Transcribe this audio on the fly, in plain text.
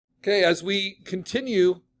Okay, as we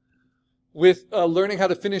continue with learning how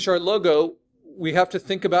to finish our logo, we have to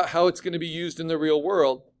think about how it's going to be used in the real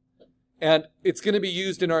world. And it's going to be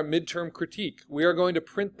used in our midterm critique. We are going to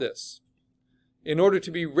print this. In order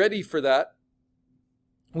to be ready for that,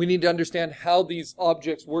 we need to understand how these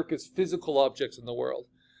objects work as physical objects in the world.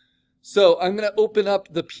 So I'm going to open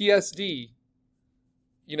up the PSD,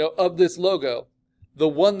 of this logo. The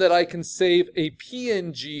one that I can save a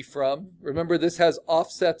PNG from. Remember, this has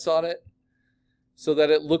offsets on it so that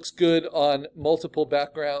it looks good on multiple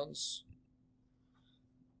backgrounds.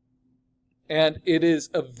 And it is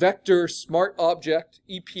a vector smart object,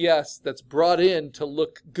 EPS, that's brought in to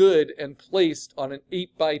look good and placed on an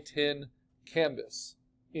 8x10 canvas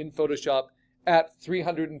in Photoshop at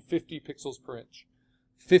 350 pixels per inch.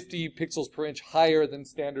 50 pixels per inch higher than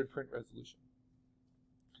standard print resolution.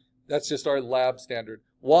 That's just our lab standard.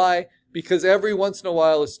 Why? Because every once in a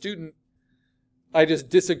while, a student, I just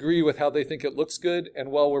disagree with how they think it looks good. And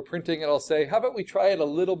while we're printing it, I'll say, how about we try it a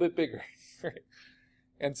little bit bigger?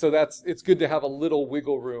 And so it's good to have a little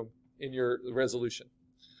wiggle room in your resolution.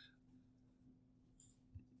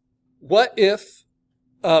 What if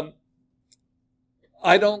I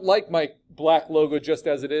don't like my black logo just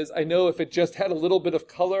as it is? I know if it just had a little bit of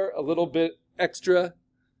color, a little bit extra,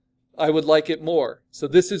 I would like it more. So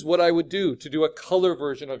this is what I would do to do a color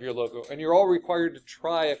version of your logo. And you're all required to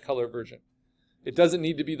try a color version. It doesn't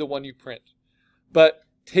need to be the one you print. But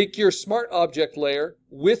take your smart object layer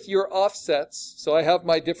with your offsets. So I have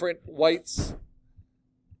my different whites,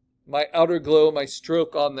 my outer glow, my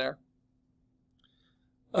stroke on there.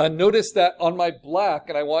 Notice that on my black,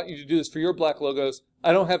 and I want you to do this for your black logos,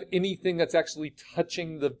 I don't have anything that's actually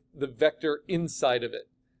touching the vector inside of it.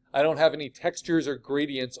 I don't have any textures or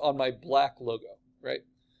gradients on my black logo, right?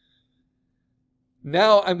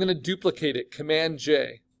 Now I'm going to duplicate it, Command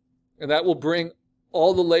J, and that will bring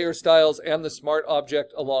all the layer styles and the smart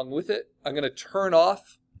object along with it. I'm going to turn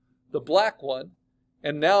off the black one,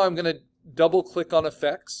 and now I'm going to double click on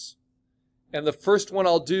effects, and the first one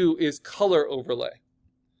I'll do is color overlay.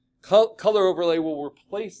 Color overlay will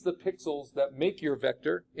replace the pixels that make your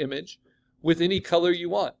vector image with any color you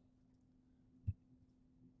want.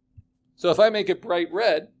 So if I make it bright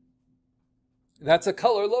red, that's a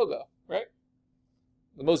color logo, right?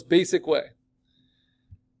 The most basic way.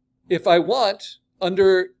 If I want,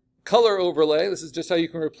 under color overlay, this is just how you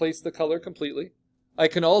can replace the color completely. I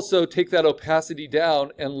can also take that opacity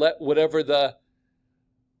down and let whatever the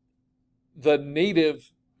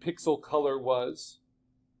native pixel color was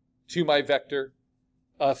to my vector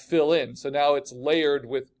fill in. So now it's layered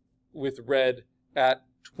with red at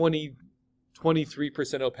 23%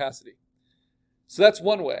 opacity. So that's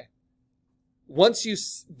one way. Once you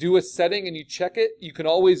do a setting and you check it, you can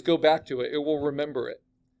always go back to it. It will remember it.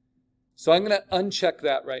 So I'm going to uncheck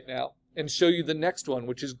that right now and show you the next one,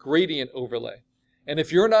 which is gradient overlay. And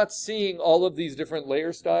if you're not seeing all of these different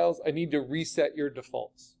layer styles, I need to reset your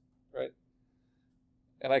defaults, right?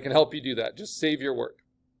 And I can help you do that. Just save your work.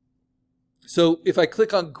 So if I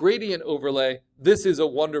click on gradient overlay, this is a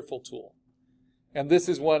wonderful tool. And this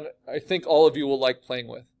is one I think all of you will like playing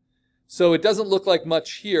with. So it doesn't look like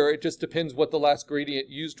much here. It just depends what the last gradient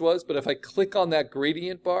used was. But if I click on that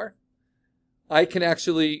gradient bar, I can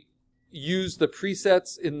actually use the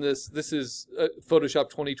presets in this. This is Photoshop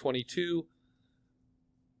 2022.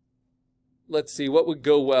 Let's see, what would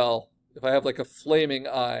go well if I have like a flaming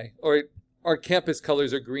eye? Or our campus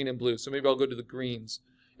colors are green and blue, so maybe I'll go to the greens.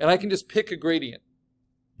 And I can just pick a gradient.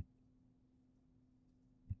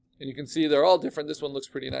 And you can see they're all different. This one looks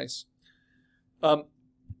pretty nice.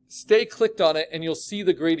 Stay clicked on it and you'll see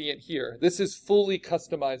the gradient here. This is fully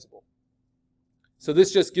customizable. So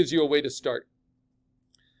this just gives you a way to start.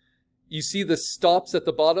 You see the stops at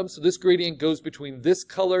the bottom. So this gradient goes between this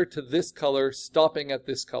color to this color, stopping at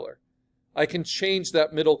this color. I can change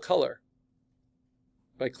that middle color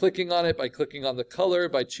by clicking on it, by clicking on the color,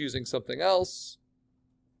 by choosing something else.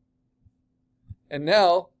 And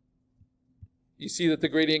now you see that the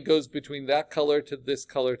gradient goes between that color to this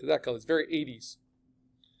color to that color. It's very 80s.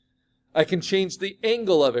 I can change the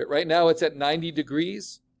angle of it. Right now it's at 90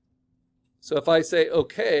 degrees. So if I say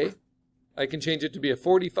OK, I can change it to be a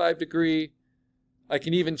 45 degree. I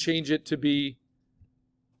can even change it to be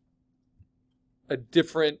a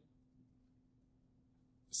different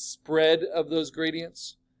spread of those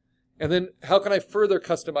gradients. And then how can I further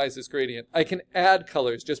customize this gradient? I can add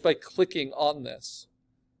colors just by clicking on this.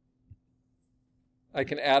 I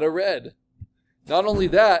can add a red. Not only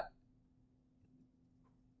that,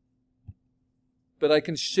 but I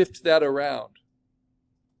can shift that around.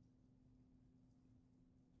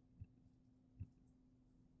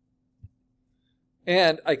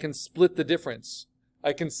 And I can split the difference.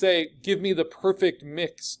 I can say, give me the perfect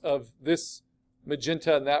mix of this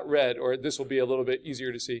magenta and that red, or this will be a little bit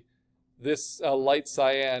easier to see, this light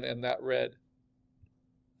cyan and that red.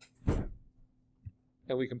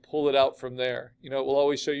 And we can pull it out from there. You know, it will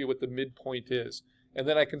always show you what the midpoint is. And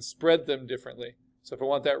then I can spread them differently. So if I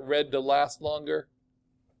want that red to last longer,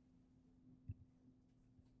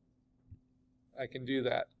 I can do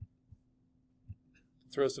that.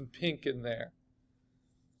 Throw some pink in there.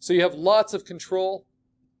 So you have lots of control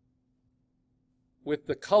with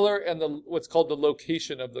the color and what's called the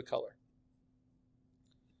location of the color.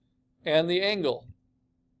 And the angle.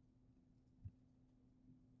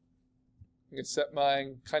 I can set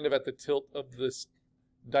mine kind of at the tilt of this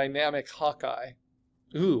dynamic Hawkeye.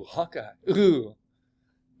 Ooh, Hawkeye. Ooh.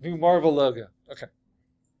 New Marvel logo. Okay.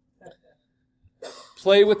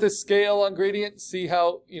 Play with the scale on gradient, see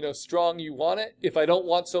how, you know, strong you want it. If I don't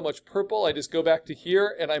want so much purple, I just go back to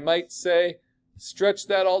here and I might say, stretch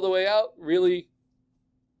that all the way out, really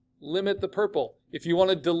limit the purple. If you want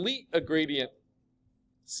to delete a gradient,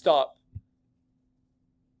 stop.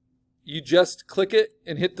 You just click it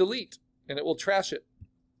and hit delete and it will trash it.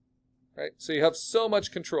 Right? So you have so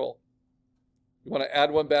much control. You want to add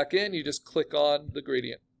one back in, you just click on the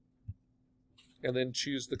gradient and then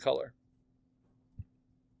choose the color.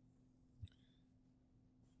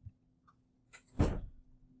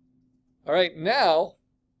 All right, now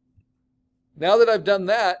that I've done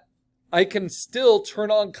that, I can still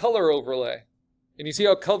turn on color overlay. And you see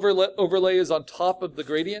how color overlay is on top of the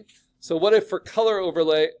gradient? So what if for color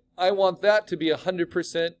overlay, I want that to be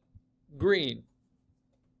 100% green?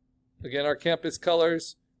 Again, our campus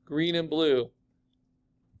colors, green and blue.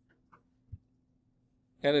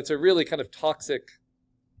 And it's a really kind of toxic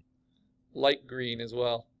light green as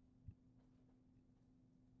well.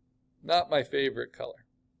 Not my favorite color.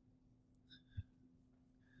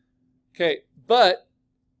 Okay, but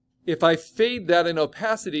if I fade that in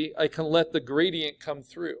opacity, I can let the gradient come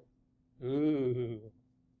through. Ooh.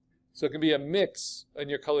 So it can be a mix in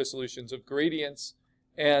your color solutions of gradients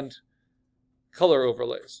and color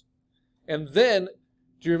overlays. And then,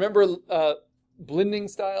 do you remember blending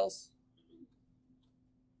styles?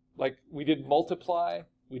 Like we did multiply,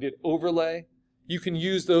 we did overlay. You can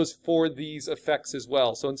use those for these effects as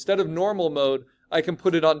well. So instead of normal mode, I can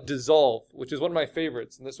put it on dissolve, which is one of my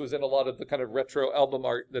favorites. And this was in a lot of the kind of retro album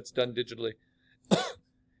art that's done digitally.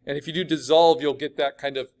 And if you do dissolve, you'll get that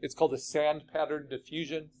kind of, it's called a sand pattern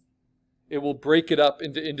diffusion. It will break it up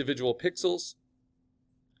into individual pixels.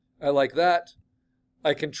 I like that.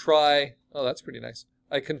 I can try, oh, that's pretty nice.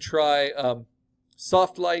 I can try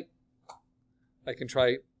soft light. I can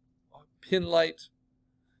try pin light.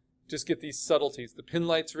 Just get these subtleties. The pin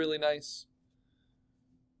light's really nice.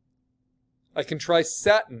 I can try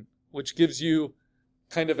satin, which gives you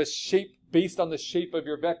kind of a shape based on the shape of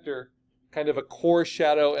your vector, kind of a core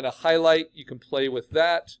shadow and a highlight. You can play with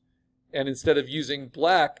that. And instead of using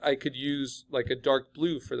black, I could use like a dark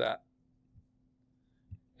blue for that.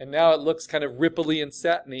 And now it looks kind of ripply and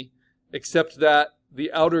satiny, except that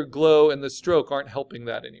the outer glow and the stroke aren't helping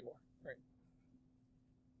that anymore. Right?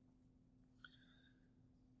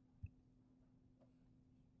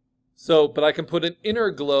 So, but I can put an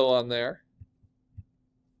inner glow on there.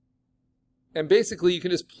 And basically you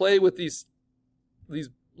can just play with these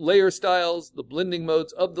layer styles, the blending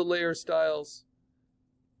modes of the layer styles.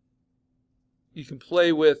 You can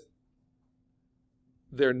play with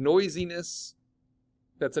their noisiness.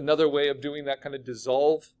 That's another way of doing that kind of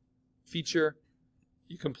dissolve feature.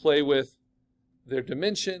 You can play with their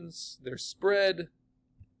dimensions, their spread,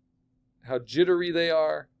 how jittery they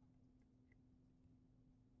are.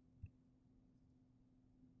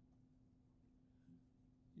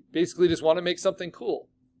 Basically just want to make something cool.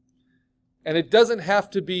 And it doesn't have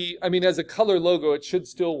to be, I mean, as a color logo, it should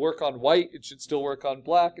still work on white, it should still work on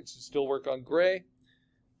black, it should still work on gray.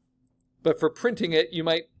 But for printing it, you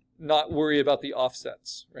might not worry about the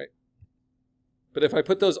offsets, right? But if I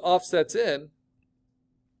put those offsets in,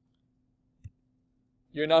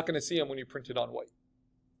 you're not going to see them when you print it on white.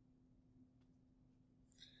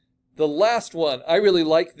 The last one, I really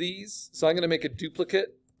like these, so I'm going to make a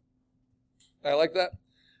duplicate. I like that.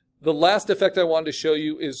 The last effect I wanted to show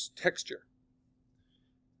you is texture.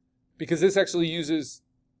 Because this actually uses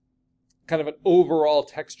kind of an overall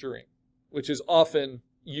texturing, which is often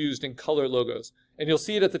used in color logos. And you'll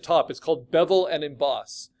see it at the top. It's called bevel and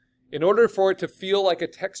emboss. In order for it to feel like a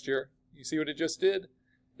texture, you see what it just did?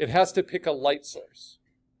 It has to pick a light source.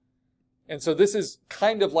 And so this is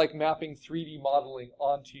kind of like mapping 3D modeling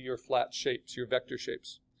onto your flat shapes, your vector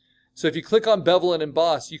shapes. So if you click on bevel and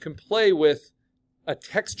emboss, you can play with a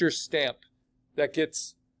texture stamp that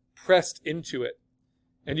gets pressed into it.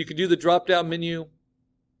 And you can do the drop-down menu,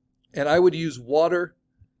 and I would use water,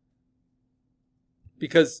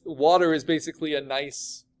 because water is basically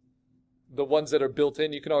the ones that are built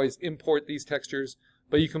in. You can always import these textures,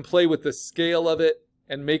 but you can play with the scale of it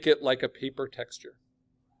and make it like a paper texture.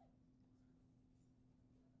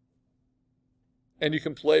 And you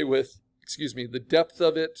can play with, the depth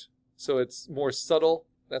of it, so it's more subtle.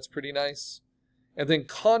 That's pretty nice. And then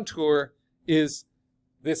contour is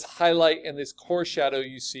this highlight and this core shadow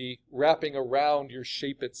you see wrapping around your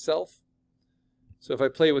shape itself. So if I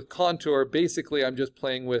play with contour, basically I'm just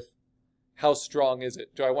playing with how strong is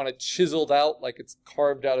it. Do I want it chiseled out like it's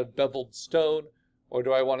carved out of beveled stone, or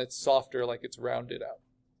do I want it softer like it's rounded out?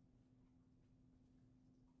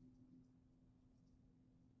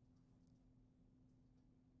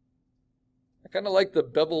 I kind of like the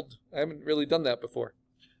beveled. I haven't really done that before.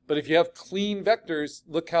 But if you have clean vectors,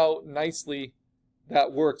 look how nicely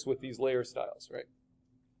that works with these layer styles, right?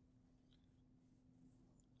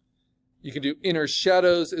 You can do inner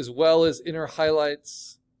shadows as well as inner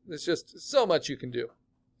highlights. There's just so much you can do.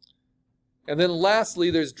 And then lastly,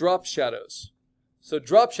 there's drop shadows. So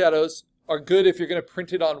drop shadows are good if you're going to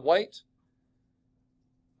print it on white.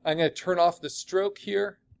 I'm going to turn off the stroke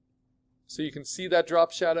here so you can see that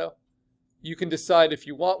drop shadow. You can decide if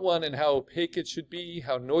you want one and how opaque it should be,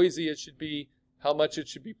 how noisy it should be, how much it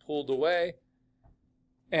should be pulled away,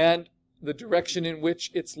 and the direction in which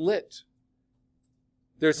it's lit.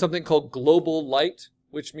 There's something called global light,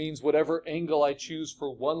 which means whatever angle I choose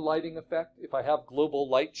for one lighting effect, if I have global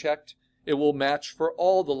light checked, it will match for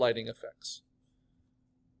all the lighting effects.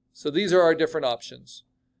 So these are our different options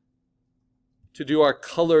to do our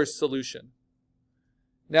color solution.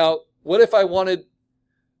 Now, what if I wanted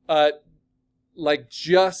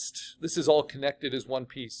this is all connected as one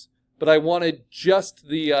piece, but I wanted just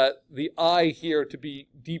the eye here to be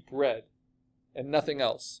deep red and nothing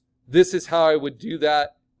else. This is how I would do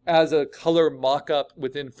that as a color mock-up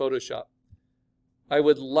within Photoshop. I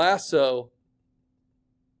would lasso.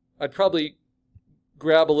 I'd probably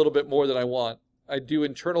grab a little bit more than I want. I'd do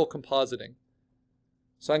internal compositing.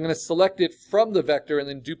 So I'm going to select it from the vector and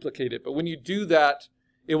then duplicate it. But when you do that,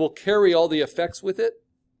 it will carry all the effects with it,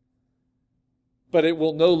 but it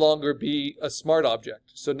will no longer be a smart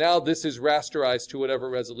object. So now this is rasterized to whatever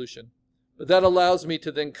resolution. But that allows me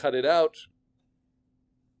to then cut it out.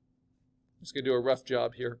 I'm just going to do a rough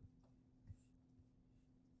job here.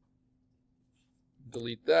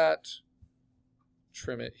 Delete that.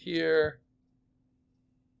 Trim it here.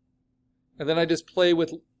 And then I just play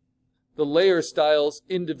with the layer styles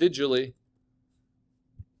individually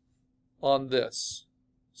on this.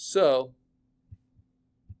 So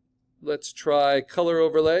let's try color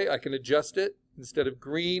overlay. I can adjust it. Instead of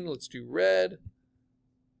green, let's do red.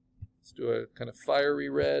 Let's do a kind of fiery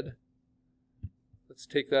red. Let's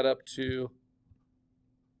take that up to,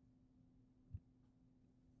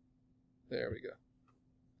 there we go.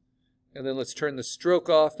 And then let's turn the stroke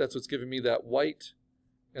off. That's what's giving me that white.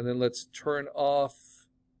 And then let's turn off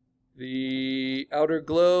the outer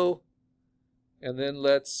glow. And then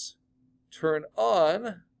let's turn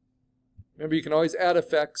on, remember you can always add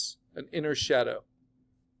effects, an inner shadow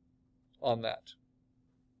on that.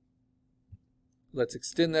 Let's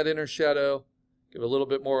extend that inner shadow, give a little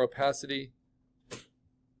bit more opacity, a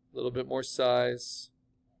little bit more size.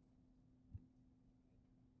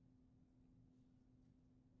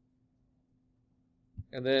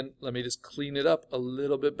 And then let me just clean it up a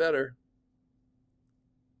little bit better.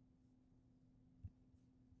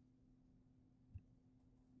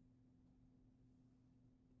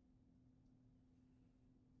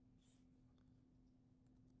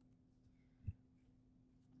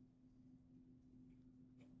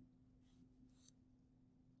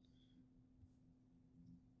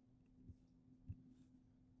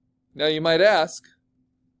 Now you might ask,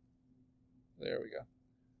 there we go,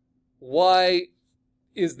 why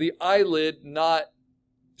is the eyelid not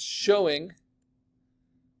showing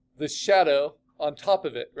the shadow on top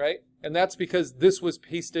of it, right? And that's because this was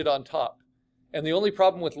pasted on top. And the only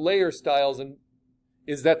problem with layer styles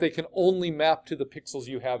is that they can only map to the pixels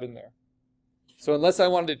you have in there. So unless I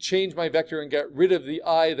wanted to change my vector and get rid of the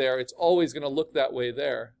eye there, it's always going to look that way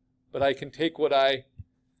there. But I can take what I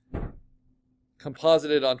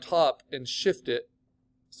composited on top and shift it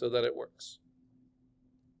so that it works.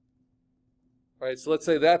 All right, so let's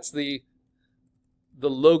say that's the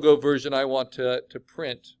logo version I want to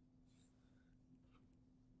print.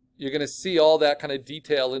 You're going to see all that kind of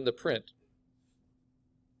detail in the print,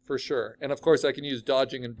 for sure. And of course, I can use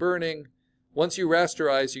dodging and burning. Once you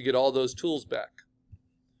rasterize, you get all those tools back.